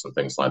relationships and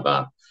things like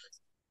that.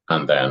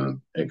 And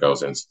then it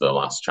goes into the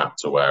last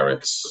chapter where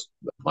it's,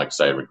 like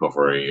say,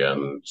 recovery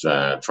and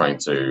trying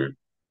to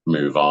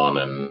move on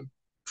and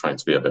trying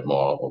to be a bit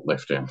more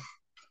uplifting.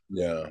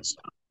 Yeah.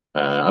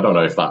 I don't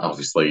know if that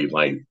obviously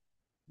like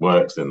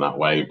works in that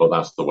way, but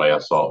that's the way I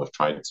sort of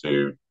tried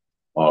to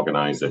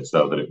organize it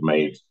so that it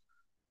made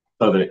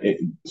so that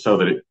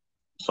it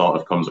sort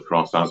of comes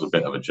across as a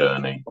bit of a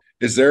journey.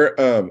 Is there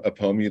a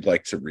poem you'd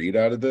like to read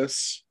out of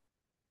this?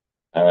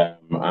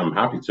 I'm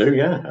happy to,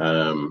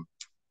 yeah.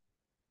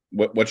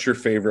 What's your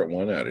favorite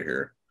one out of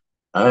here?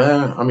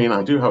 I mean,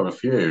 I do have a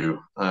few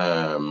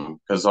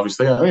because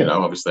obviously,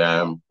 obviously,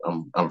 I'm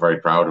very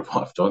proud of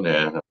what I've done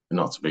here.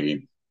 Not to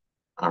be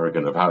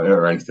arrogant about it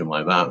or anything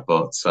like that,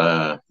 but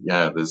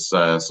yeah, there's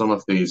some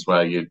of these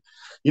where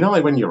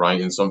like when you're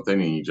writing something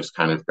and you just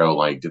kind of go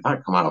like, did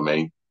that come out of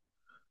me?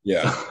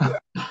 Yeah.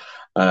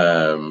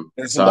 There's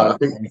a So lot I of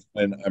think times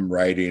when I'm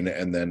writing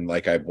and then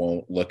like I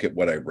won't look at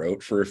what I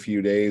wrote for a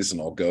few days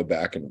and I'll go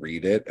back and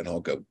read it and I'll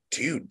go,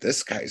 dude,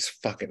 this guy's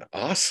fucking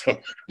awesome.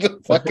 The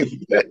fuck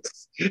is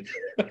this?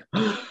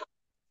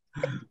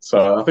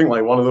 so. I think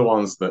like one of the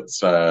ones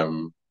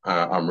that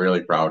I'm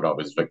really proud of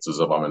is Victor's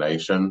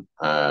Abomination.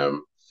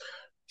 So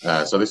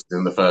this is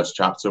in the first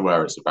chapter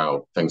where it's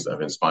about things that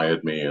have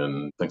inspired me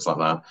and things like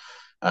that.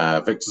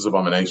 Victor's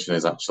Abomination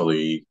is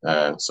actually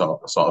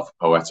sort of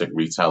poetic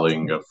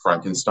retelling of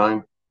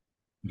Frankenstein.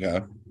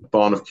 Yeah.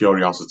 Born of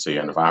curiosity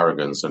and of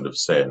arrogance and of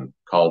sin,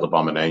 called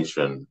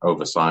abomination,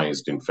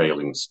 oversized in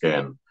failing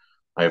skin.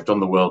 I have done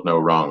the world no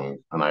wrong,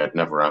 and I had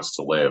never asked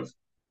to live.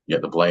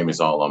 Yet the blame is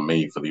all on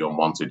me for the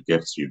unwanted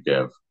gifts you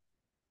give.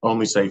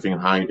 Only safe in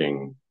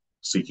hiding,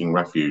 seeking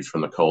refuge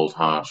from the cold,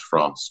 harsh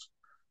frost,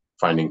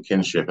 finding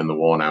kinship in the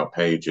worn out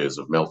pages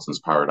of Milton's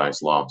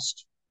Paradise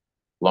Lost,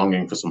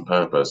 longing for some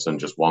purpose and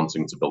just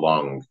wanting to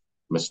belong,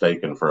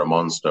 mistaken for a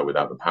monster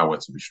without the power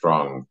to be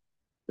strong.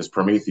 This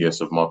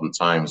Prometheus of modern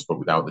times, but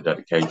without the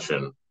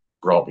dedication,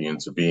 brought me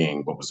into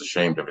being, but was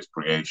ashamed of his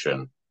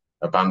creation,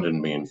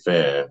 abandoned me in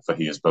fear, for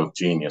he is both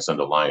genius and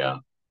a liar,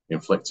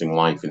 inflicting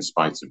life in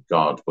spite of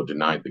God, but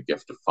denied the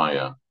gift of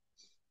fire.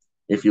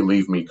 If you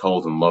leave me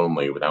cold and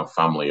lonely, without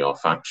family or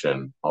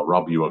faction, I'll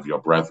rob you of your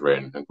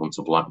brethren and come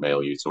to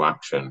blackmail you to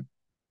action.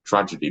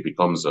 Tragedy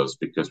becomes us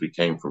because we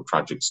came from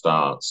tragic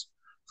starts,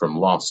 from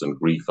loss and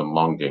grief and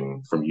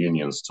longing, from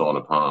unions torn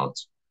apart.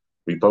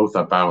 We both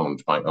are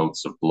bound by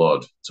oaths of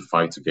blood to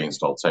fight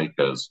against all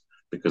takers,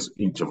 because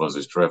each of us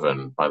is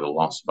driven by the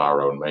loss of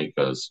our own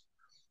makers.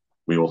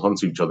 We will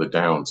hunt each other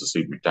down to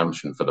seek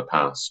redemption for the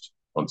past,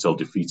 until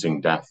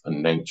defeating death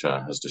and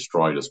nature has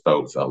destroyed us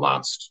both at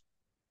last.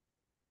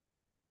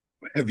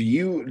 Do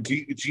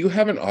you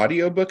have an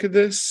audiobook of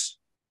this?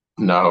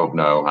 No,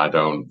 I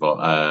don't. But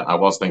I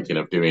was thinking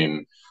of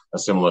doing a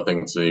similar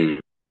thing to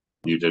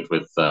you did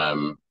with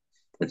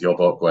your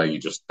book, where you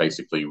just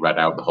basically read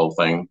out the whole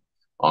thing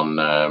on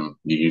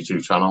your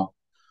YouTube channel.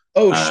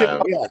 Oh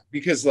shit! Yeah,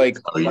 because like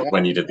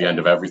when you did the end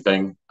of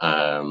everything.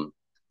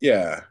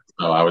 Yeah.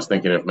 So I was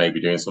thinking of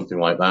maybe doing something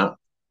like that.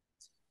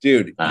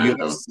 Dude, you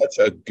have such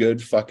a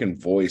good fucking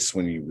voice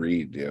when you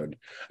read, dude.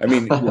 I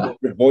mean,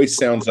 your voice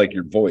sounds like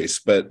your voice,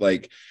 but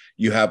like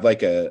you have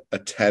like a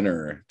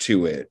tenor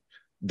to it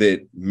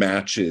that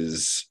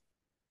matches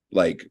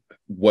like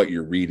what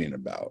you're reading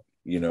about.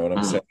 You know what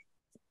I'm saying?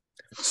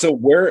 So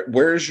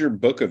where is your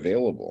book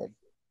available?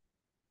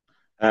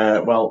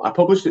 Well, I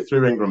published it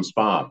through Ingram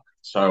Spark.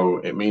 So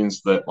it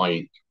means that,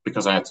 like,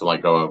 because I had to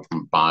like go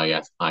and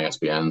buy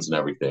ISBNs and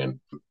everything,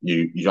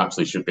 you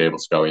actually should be able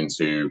to go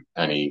into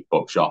any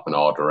bookshop and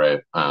order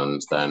it,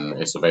 and then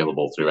it's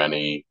available through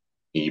any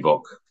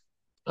ebook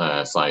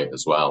site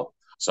as well.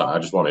 So I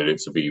just wanted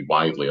it to be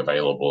widely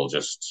available,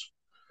 just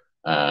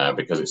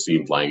because it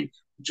seemed like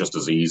just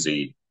as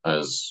easy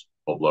as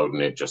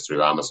uploading it just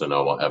through Amazon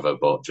or whatever.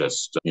 But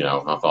just, you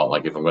know, I thought,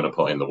 like, if I'm going to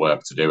put in the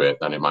work to do it,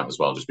 then it might as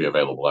well just be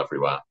available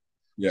everywhere.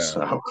 Yeah.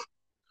 So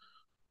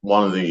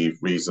one of the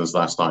reasons that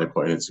I started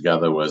putting it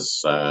together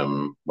was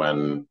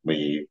when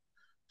we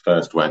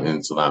first went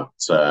into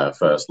that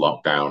first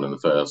lockdown and the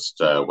first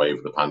wave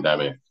of the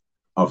pandemic.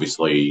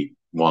 Obviously,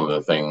 one of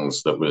the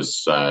things that was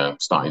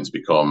starting to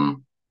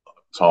become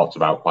talked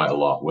about quite a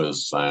lot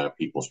was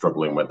people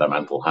struggling with their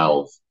mental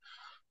health.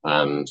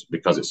 And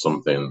because it's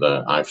something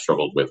that I've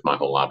struggled with my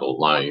whole adult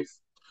life,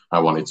 I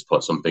wanted to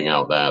put something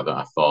out there that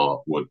I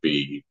thought would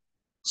be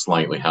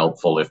slightly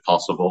helpful, if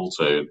possible,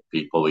 to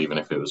people, even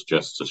if it was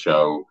just to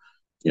show,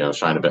 you know,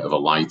 shine a bit of a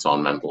light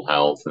on mental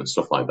health and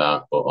stuff like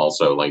that, but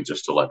also like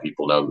just to let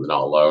people know that they're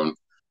not alone.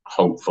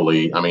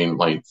 Hopefully, I mean,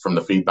 like from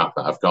the feedback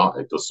that I've got,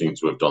 it does seem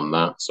to have done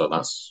that. So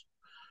that's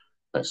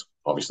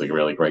obviously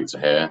really great to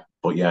hear.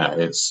 But yeah,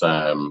 it's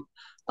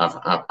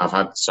I've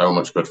had so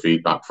much good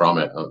feedback from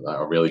it that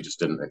I really just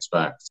didn't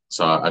expect.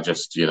 So I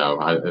just, you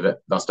know,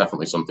 that's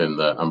definitely something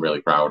that I'm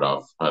really proud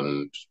of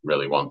and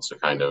really want to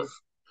kind of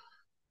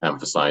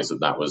emphasize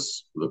that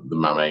was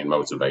my main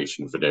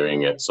motivation for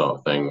doing it, sort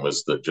of thing,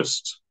 was that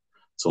just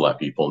to let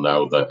people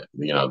know that,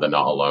 you know, they're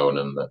not alone,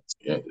 and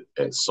that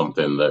it's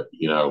something that,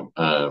 you know,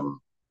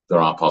 there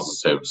are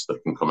positives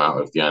that can come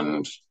out of the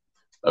end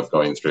of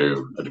going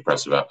through a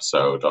depressive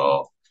episode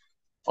or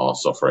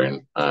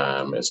suffering.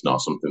 It's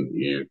not something that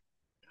you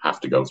have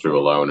to go through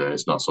alone, and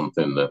it's not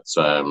something that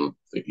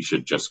that you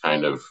should just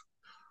kind of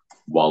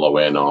wallow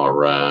in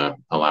or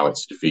allow it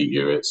to defeat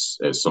you. It's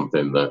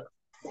something that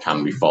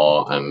can be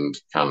fought, and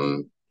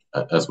can,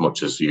 as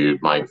much as you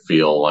might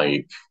feel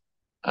like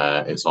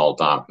it's all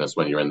darkness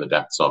when you're in the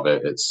depths of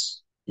it,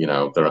 it's, you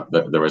know,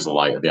 there is a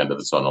light at the end of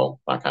the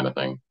tunnel, that kind of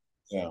thing.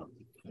 Yeah.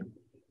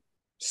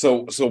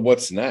 So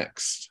what's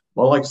next?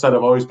 Well, like I said,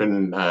 I've always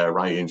been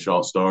writing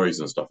short stories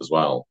and stuff as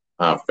well.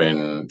 I've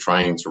been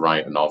trying to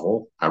write a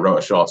novel. I wrote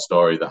a short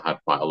story that had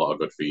quite a lot of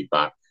good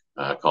feedback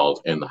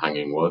called In the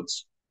Hanging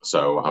Woods.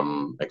 So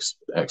I'm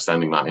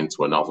extending that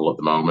into a novel at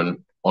the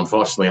moment.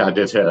 Unfortunately, I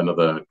did hit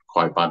another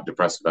quite bad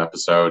depressive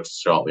episode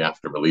shortly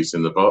after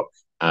releasing the book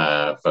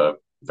for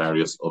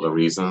various other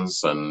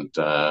reasons. And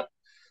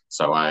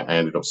so I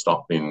ended up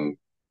stopping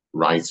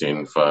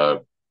writing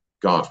for,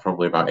 God,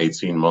 probably about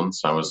 18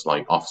 months. I was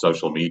like off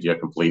social media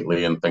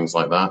completely and things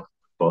like that.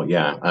 But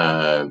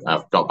yeah,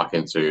 I've got back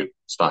into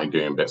starting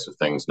doing bits of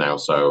things now.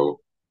 So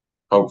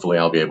hopefully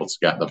I'll be able to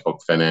get the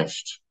book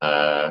finished.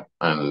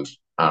 And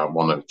I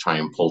want to try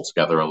and pull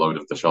together a load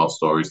of the short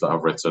stories that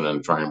I've written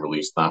and try and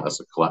release that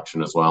as a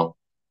collection as well.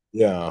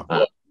 Yeah.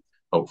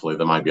 Hopefully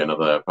there might be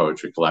another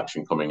poetry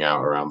collection coming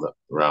out around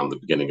the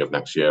beginning of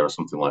next year or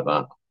something like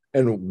that.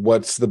 And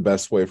what's the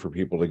best way for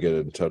people to get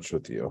in touch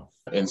with you?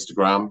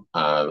 Instagram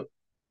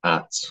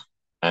at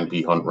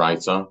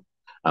nphunwriter.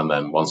 And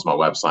then once my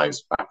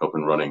website's back up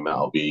and running,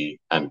 that'll be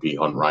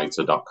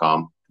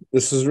nphunwriter.com.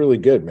 This is really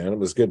good, man. It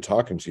was good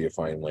talking to you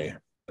finally.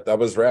 That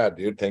was rad,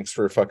 dude. Thanks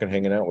for fucking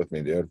hanging out with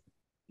me, dude.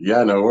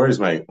 Yeah, no worries,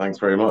 mate. Thanks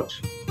very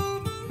much.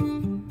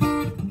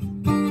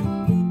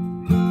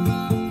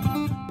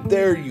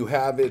 there you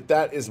have it.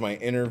 That is my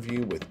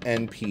interview with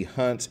NP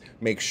Hunt.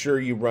 Make sure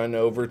you run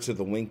over to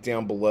the link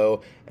down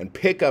below and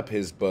pick up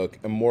his book,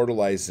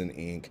 Immortalized in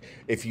Ink.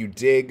 If you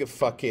dig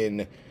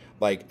fucking,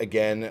 like,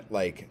 again,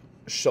 like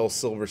Shel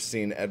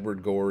Silverstein,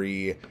 Edward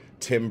Gorey,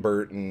 Tim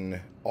Burton,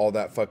 all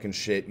that fucking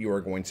shit, you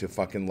are going to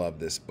fucking love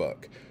this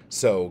book.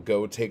 So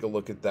go take a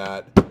look at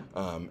that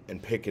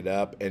and pick it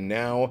up. And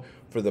now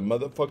for the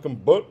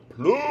motherfucking butt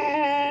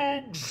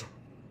plugs.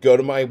 Go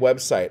to my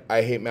website,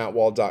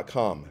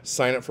 IHateMattWall.com.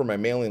 Sign up for my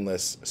mailing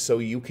list so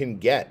you can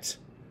get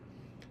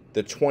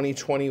the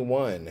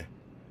 2021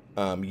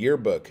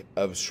 yearbook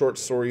of short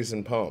stories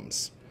and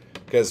poems.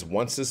 Because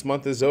once this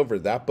month is over,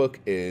 that book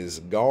is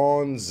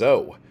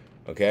gonzo.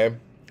 Okay?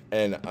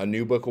 And a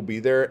new book will be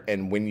there.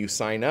 And when you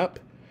sign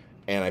up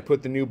and I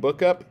put the new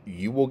book up,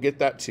 you will get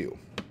that too.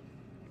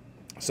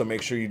 So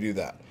make sure you do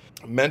that.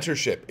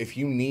 Mentorship. If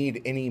you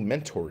need any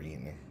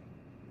mentoring,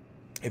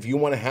 if you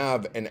want to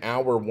have an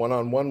hour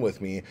one-on-one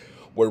with me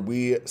where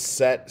we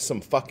set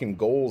some fucking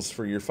goals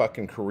for your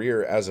fucking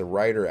career as a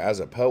writer, as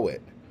a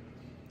poet,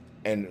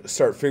 and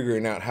start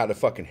figuring out how to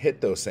fucking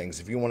hit those things.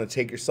 If you want to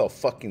take yourself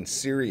fucking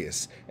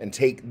serious and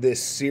take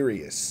this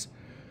serious,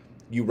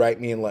 you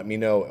write me and let me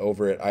know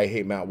over at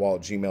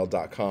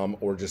IHateMattWall@gmail.com,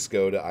 or just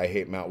go to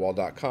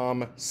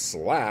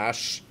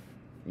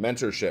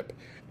IHateMattWall.com/mentorship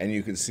and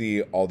you can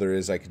see all there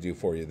is I could do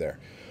for you there.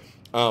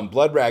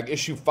 Blood Rag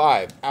issue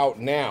 5 out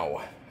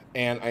now.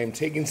 And I am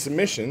taking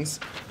submissions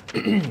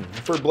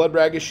for Blood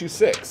Rag issue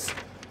 6.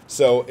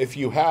 So if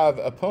you have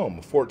a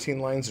poem, 14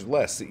 lines or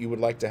less, that you would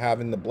like to have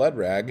in the Blood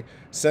Rag,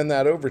 send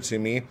that over to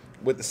me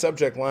with the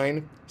subject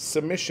line,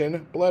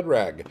 Submission Blood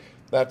Rag.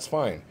 That's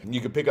fine. You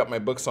can pick up my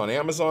books on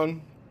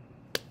Amazon,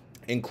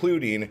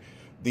 including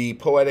the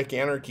Poetic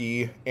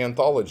Anarchy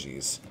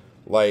anthologies.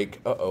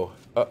 Like,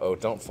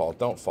 don't fall.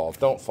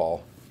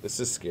 This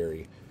is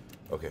scary.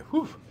 Okay,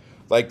 whew.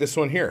 Like this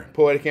one here,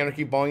 Poetic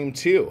Anarchy Volume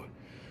 2.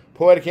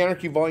 Poetic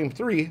Anarchy Volume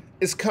 3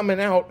 is coming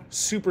out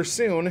super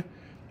soon,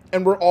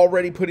 and we're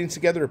already putting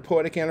together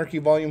Poetic Anarchy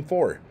Volume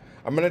 4.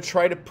 I'm going to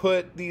try to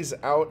put these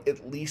out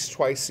at least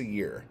twice a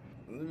year.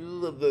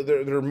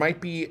 There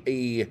might be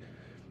a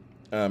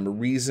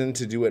reason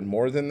to do it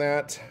more than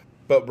that,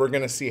 but we're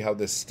going to see how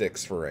this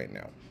sticks for right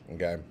now,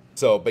 okay?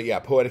 So, but yeah,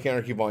 Poetic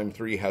Anarchy Volume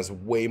 3 has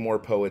way more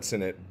poets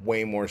in it,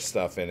 way more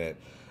stuff in it.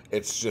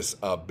 It's just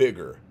a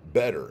bigger,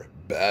 better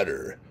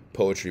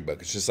poetry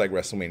book. It's just like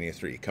WrestleMania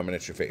 3 coming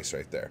at your face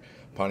right there.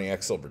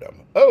 Pontiac Silverdome.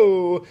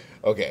 Oh,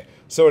 okay.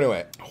 So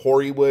anyway,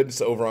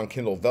 Hoarywood's over on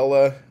Kindle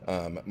Vella,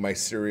 my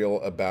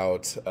serial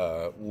about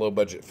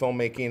low-budget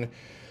filmmaking.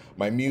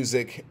 My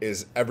music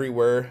is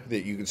everywhere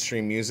that you can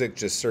stream music.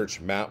 Just search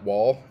Matt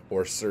Wall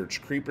or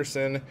search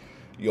Creeperson.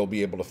 You'll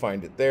be able to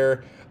find it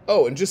there.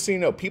 Oh, and just so you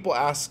know, people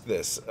ask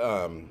this.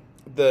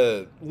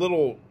 The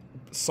little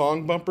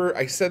song bumper,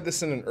 I said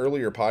this in an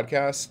earlier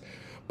podcast,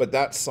 but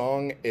that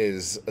song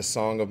is a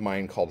song of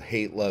mine called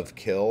Hate, Love,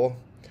 Kill,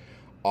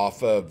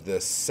 off of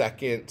the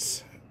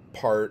second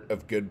part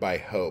of Goodbye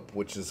Hope,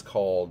 which is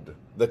called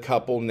The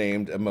Couple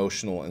Named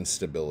Emotional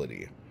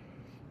Instability.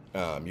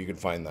 You can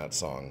find that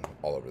song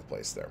all over the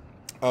place there.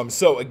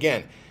 So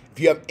again,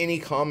 if you have any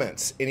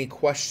comments, any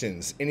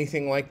questions,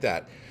 anything like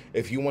that,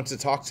 if you want to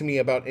talk to me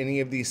about any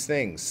of these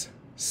things,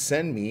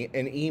 send me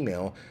an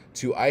email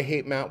to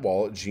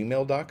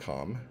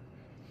IHateMattWall@gmail.com.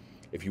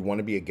 If you want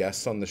to be a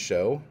guest on the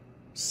show,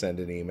 send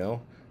an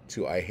email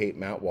to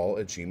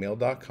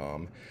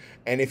IHateMattWall@gmail.com.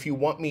 And if you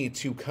want me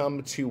to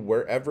come to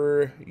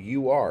wherever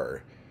you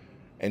are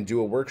and do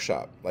a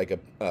workshop, like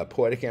a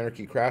Poetic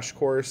Anarchy crash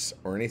course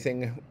or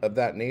anything of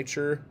that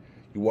nature,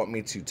 you want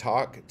me to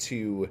talk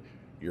to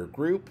your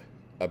group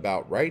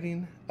about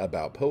writing,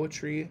 about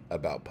poetry,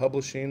 about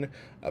publishing,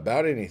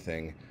 about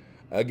anything,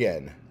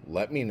 again,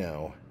 let me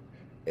know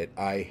at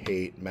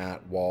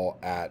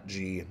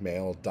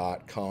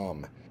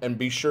IHateMattWall@gmail.com. And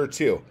be sure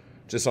to,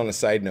 just on a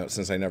side note,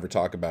 since I never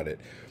talk about it,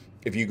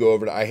 if you go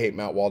over to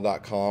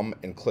IHateMattWall.com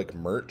and click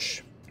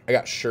merch, I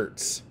got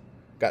shirts,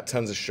 got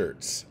tons of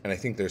shirts, and I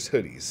think there's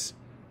hoodies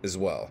as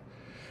well.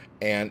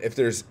 And if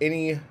there's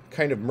any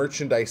kind of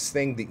merchandise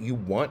thing that you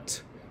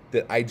want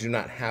that I do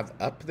not have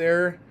up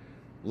there,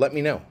 let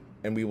me know,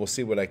 and we will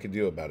see what I can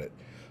do about it.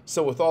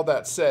 So with all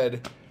that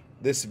said,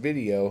 this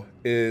video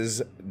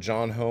is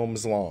John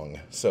Holmes long,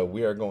 so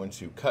we are going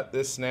to cut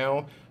this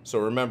now. So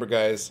remember,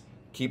 guys,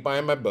 keep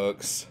buying my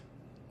books.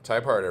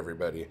 Type hard,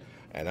 everybody,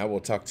 and I will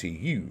talk to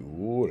you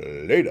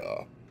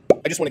later.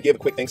 I just want to give a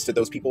quick thanks to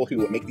those people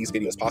who make these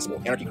videos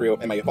possible. Anarchy Crew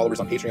and my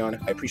followers on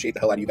Patreon. I appreciate the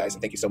hell out of you guys,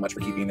 and thank you so much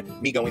for keeping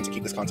me going to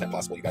keep this content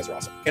possible. You guys are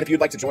awesome. And if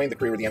you'd like to join the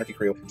crew or the Anarchy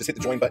Crew, just hit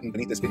the join button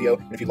beneath this video.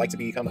 And if you'd like to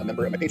become a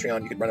member of my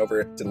Patreon, you can run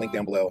over to the link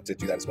down below to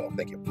do that as well.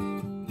 Thank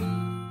you.